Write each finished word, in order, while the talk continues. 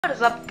What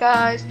is up,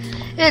 guys?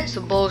 It's the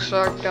Bull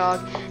Shark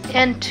Dog,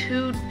 and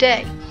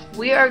today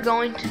we are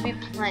going to be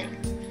playing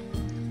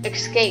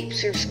Escape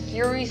Sir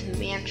Scary's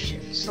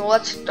Mansion. So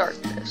let's start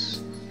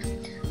this.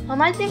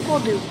 I think we'll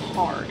do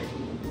hard.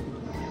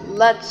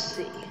 Let's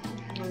see.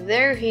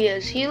 There he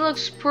is. He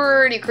looks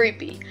pretty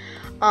creepy.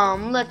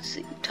 Let's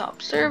see.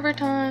 Top server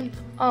time.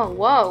 Oh,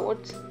 whoa,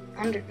 what's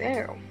under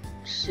there?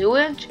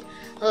 Sewage?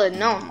 No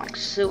one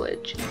likes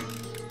sewage.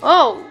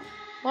 Oh,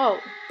 whoa.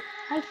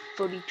 Hi,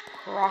 footage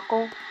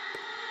crockle.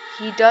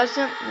 He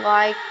doesn't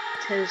like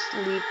his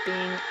sleep being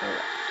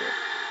elected.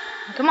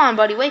 Come on,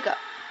 buddy, wake up.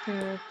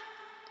 Is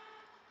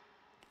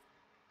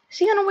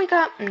he gonna wake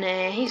up?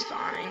 Nah, he's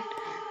fine.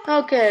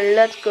 Okay,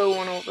 let's go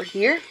on over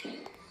here.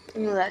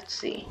 Let's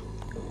see.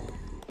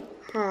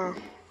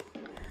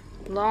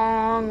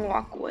 Long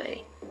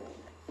walkway.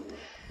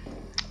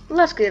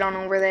 Let's get on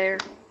over there.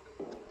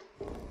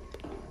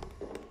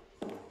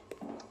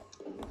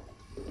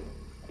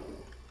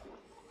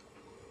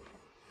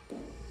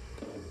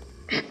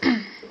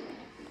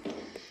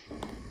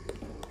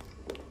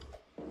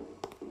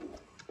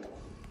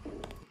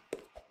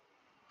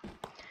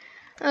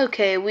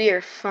 Okay, we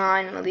are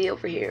finally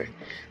over here.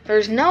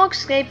 There's no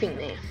escaping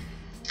me.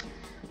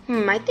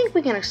 I think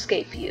we can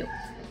escape you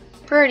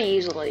pretty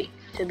easily,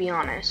 to be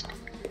honest.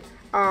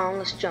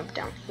 Let's jump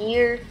down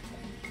here.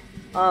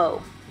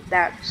 Oh,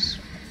 that's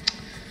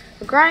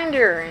a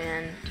grinder,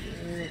 and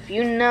if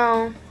you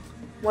know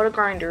what a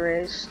grinder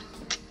is,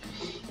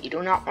 you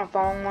do not want to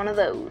fall in one of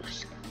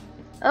those.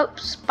 Oh,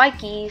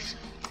 spikies.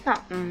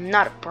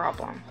 Not a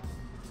problem.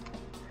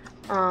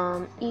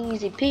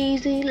 Easy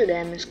peasy,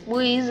 lemon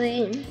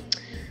squeezy.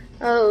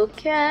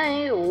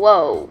 Okay,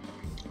 whoa.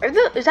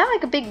 Is that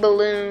like a big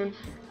balloon?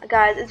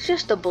 Guys, it's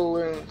just a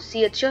balloon.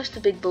 See, it's just a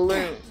big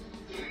balloon.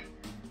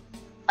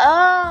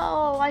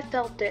 Oh, I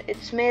felt it.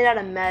 It's made out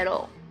of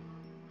metal.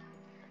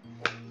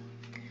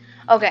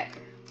 Okay.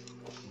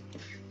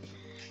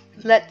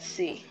 Let's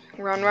see.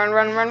 Run, run,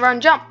 run, run,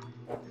 run, jump.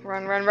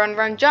 Run, run, run,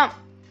 run, jump.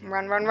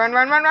 Run, run, run,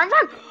 run, run, run,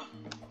 run.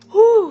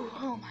 Whew.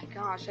 Oh my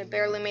gosh, I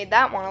barely made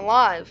that one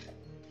alive.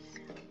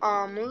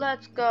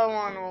 Let's go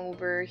on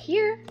over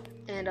here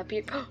and up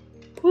here.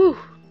 Whew.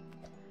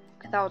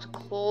 That was a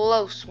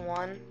close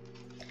one.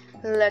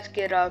 Let's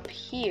get up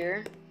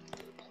here.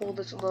 Pull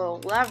this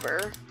little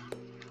lever.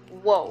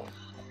 Whoa.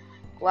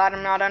 Glad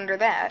I'm not under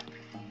that.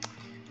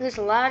 This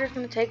ladder's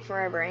gonna take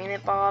forever, ain't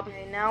it, Bob?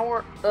 Okay, now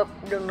we're up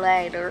the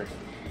ladder.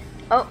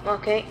 Oh,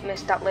 okay,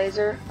 missed that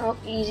laser. Oh,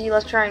 easy.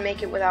 Let's try and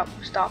make it without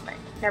stopping.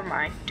 Never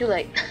mind. Too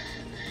late.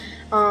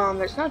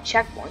 There's no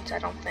checkpoints, I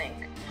don't think.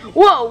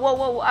 Whoa, whoa,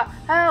 whoa,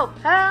 help,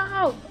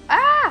 help,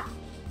 ah!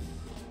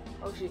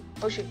 Oh shoot,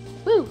 oh shoot,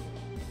 woo!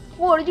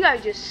 Whoa, did you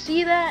guys just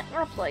see that? I'm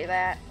gonna play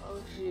that.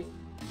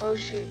 Oh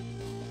shoot,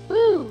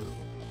 woo!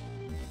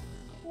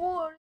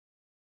 What?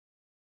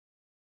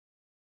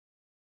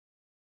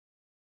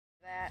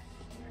 That.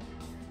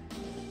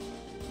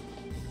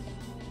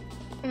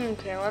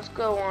 Okay, let's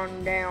go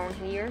on down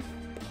here.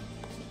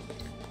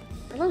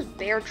 Are those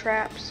bear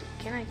traps?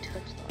 Can I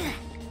touch them?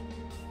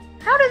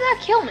 How did that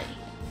kill me?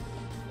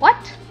 What?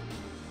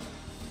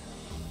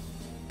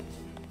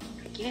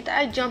 Can't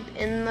I jump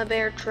in the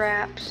bear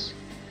traps?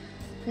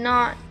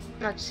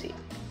 Let's see.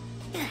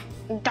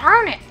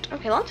 Darn it!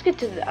 Okay, let's get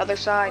to the other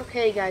side.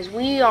 Okay, guys,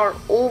 we are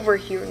over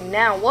here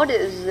now. What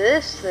is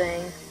this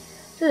thing?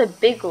 Is it a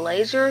big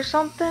laser or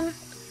something?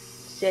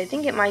 See, I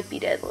think it might be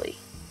deadly.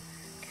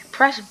 Okay,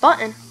 press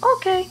button.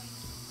 Okay.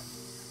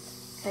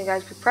 Okay,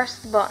 guys, we press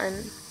the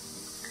button.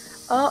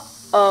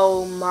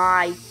 Oh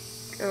my.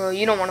 Oh,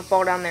 you don't want to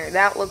fall down there.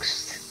 That looks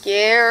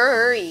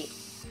scary.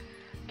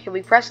 Okay,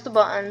 we press the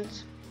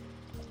buttons.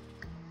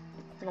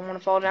 I don't want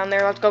to fall down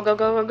there. Let's go, go,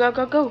 go, go, go,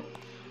 go, go.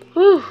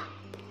 Whew.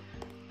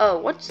 Oh,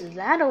 what's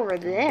that over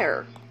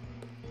there?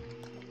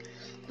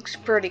 Looks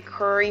pretty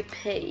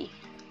creepy.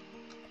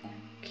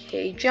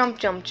 Okay, jump,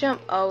 jump,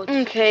 jump. Oh,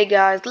 okay,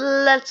 guys,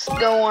 let's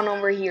go on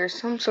over here.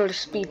 Some sort of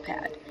speed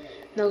pad.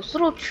 Those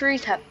little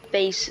trees have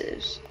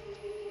faces.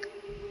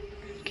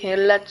 Okay,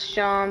 let's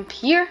jump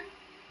here.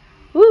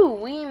 Woo,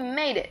 we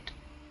made it.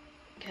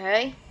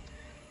 Okay.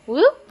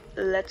 Whoop,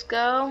 let's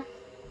go.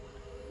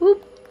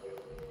 Whoop.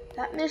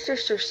 That Mr.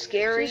 Sir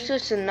Scary. Is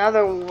this just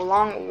another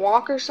long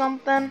walk or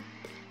something?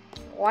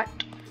 What?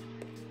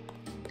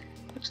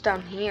 What's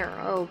down here?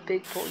 Oh,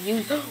 big pool.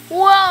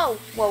 Whoa!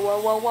 Whoa,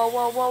 whoa, whoa, whoa,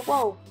 whoa, whoa,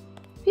 whoa.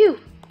 Phew.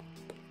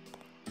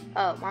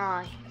 Oh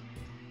my.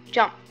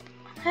 Jump.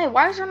 Hey,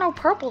 why is there no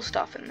purple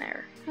stuff in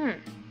there?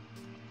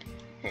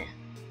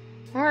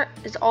 Where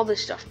is all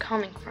this stuff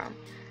coming from?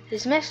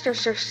 Is Mr.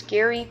 Sir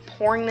Scary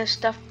pouring this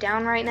stuff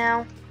down right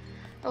now?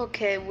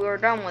 Okay, we're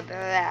done with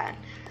that.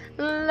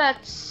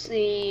 Let's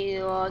see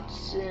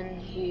what's in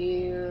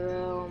here.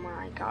 Oh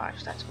my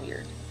gosh, that's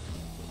weird.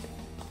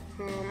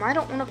 I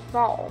don't want to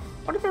fall.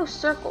 What are those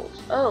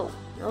circles? Oh,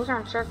 those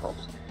aren't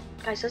circles.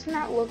 Guys, doesn't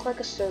that look like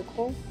a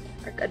circle?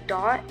 Like a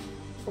dot?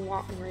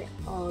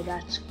 Oh,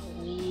 that's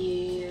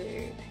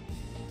weird.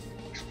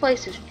 This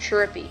place is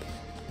trippy.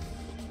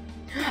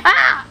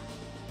 Ah!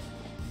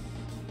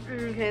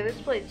 Okay, this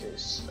place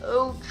is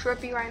so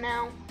trippy right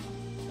now.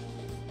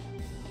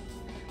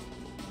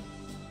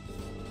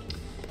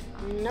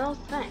 No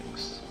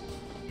thanks.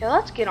 Okay,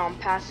 let's get on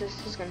past this.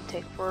 This is gonna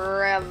take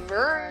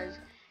forever. Guys,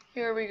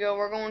 here we go.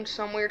 We're going to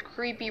some weird,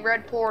 creepy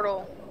red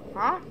portal.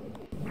 Huh?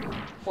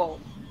 Whoa.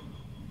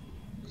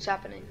 What's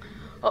happening?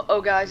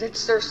 Uh-oh, guys.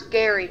 They're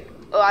scary.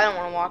 Oh, I don't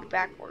want to walk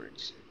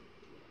backwards.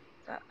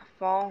 That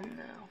fall?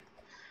 No.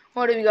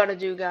 What do we gotta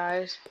do,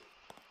 guys?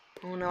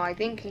 Oh no, I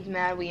think he's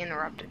mad we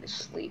interrupted his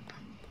sleep.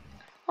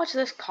 What's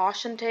this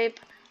caution tape?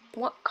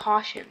 What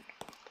caution?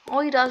 All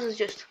he does is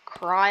just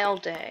cry all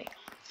day.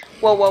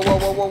 Whoa, whoa, whoa,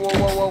 whoa, whoa, whoa,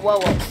 whoa, whoa, whoa,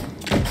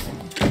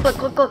 whoa. Click,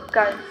 click, click,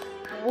 guys.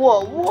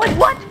 Whoa,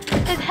 what?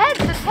 His head's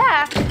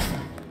detached.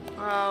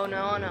 Oh,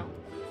 no, no.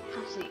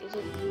 Let's see,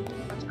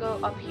 let's go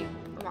up here.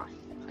 Come on.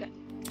 Okay.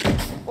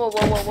 Whoa,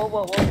 whoa, whoa, whoa,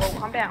 whoa, whoa, whoa,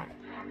 calm down.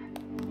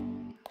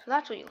 So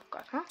that's what you look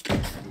like, huh?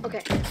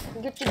 Okay.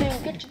 Get your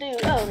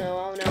dude. Oh, no,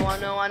 oh, no, oh,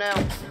 no, oh, no.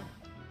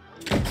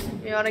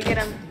 You gotta get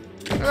him.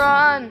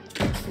 Run.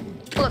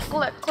 Click,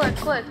 click, click,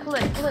 click,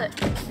 click, click.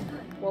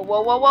 Whoa,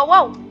 whoa, whoa, whoa,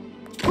 whoa.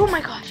 Oh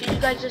my gosh, did you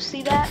guys just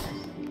see that?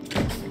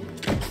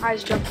 I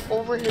just jumped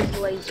over his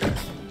laser.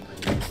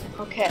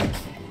 Okay.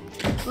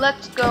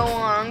 Let's go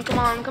on. Come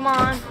on, come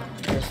on.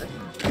 This is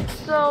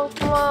so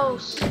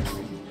close.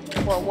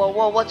 Whoa, whoa,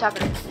 whoa, what's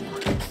happening?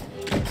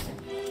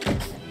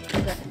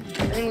 Okay.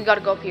 I think we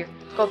gotta go up here.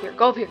 Go up here,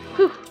 go up here.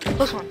 Whew,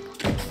 close one.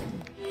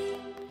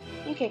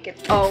 You can't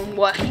get. Oh,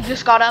 what? He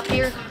just got up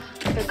here?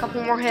 Okay, a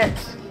couple more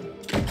hits.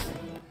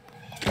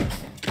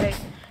 Okay.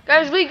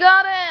 Guys, we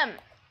got him!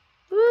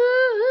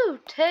 Woo!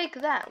 Take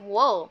that.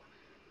 Whoa.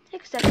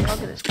 Take a second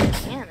look at this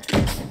cannon.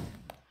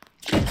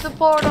 Shoot the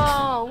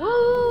portal!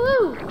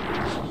 Woo!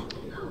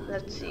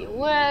 Let's see.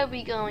 Where are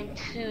we going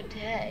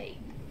today?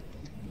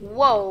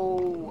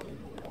 Whoa.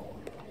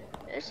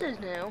 This is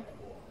new.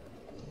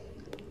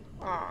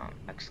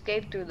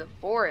 Escape through the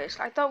forest.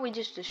 I thought we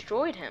just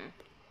destroyed him.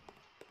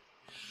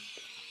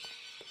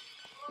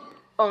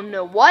 Oh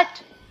no,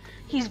 what?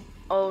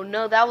 Oh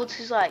no, that was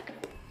his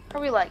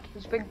probably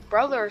his big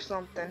brother or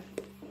something.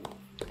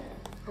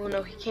 Oh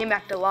no, he came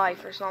back to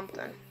life or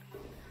something.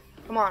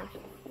 Come on,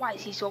 why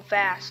is he so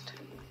fast?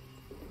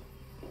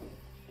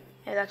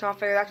 Hey, that's not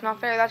fair, that's not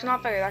fair, that's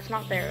not fair, that's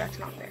not fair, that's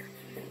not fair.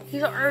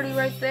 He's already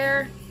right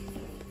there.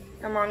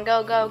 Come on,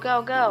 go, go,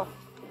 go, go.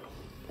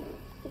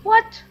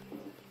 What?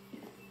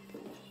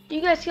 Do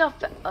you guys see how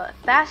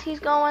fast he's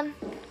going?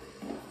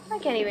 I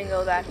can't even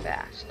go that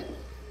fast.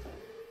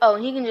 Oh,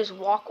 and he can just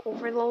walk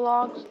over the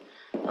logs?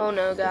 Oh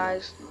no,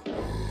 guys.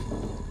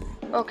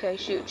 Okay,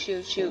 shoot,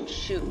 shoot, shoot,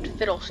 shoot.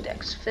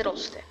 Fiddlesticks,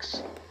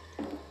 fiddlesticks.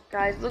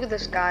 Guys, look at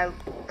this guy.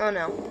 Oh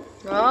no.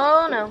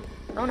 Oh no.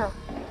 Oh no.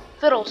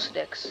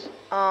 Fiddlesticks.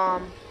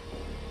 What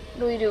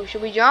do we do?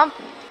 Should we jump?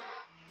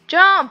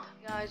 Jump!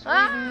 Guys,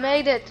 we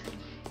made it.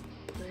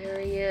 There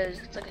he is.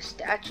 It's like a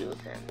statue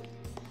of him.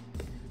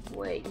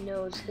 Wait,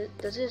 no,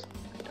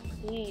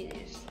 he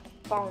is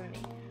following me.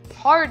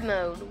 Hard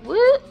mode.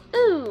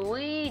 Woo!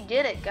 We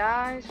did it,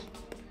 guys.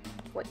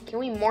 Wait, can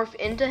we morph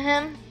into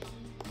him?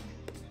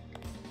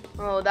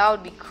 Oh, that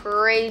would be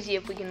crazy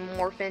if we can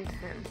morph into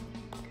him.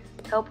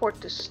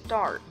 Teleport to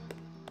start.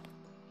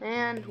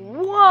 And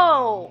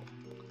whoa!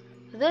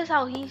 Is this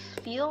how he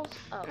feels?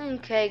 Oh.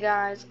 Okay,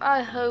 guys.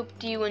 I hope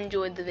you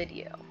enjoyed the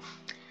video.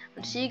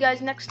 I'll see you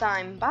guys next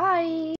time. Bye!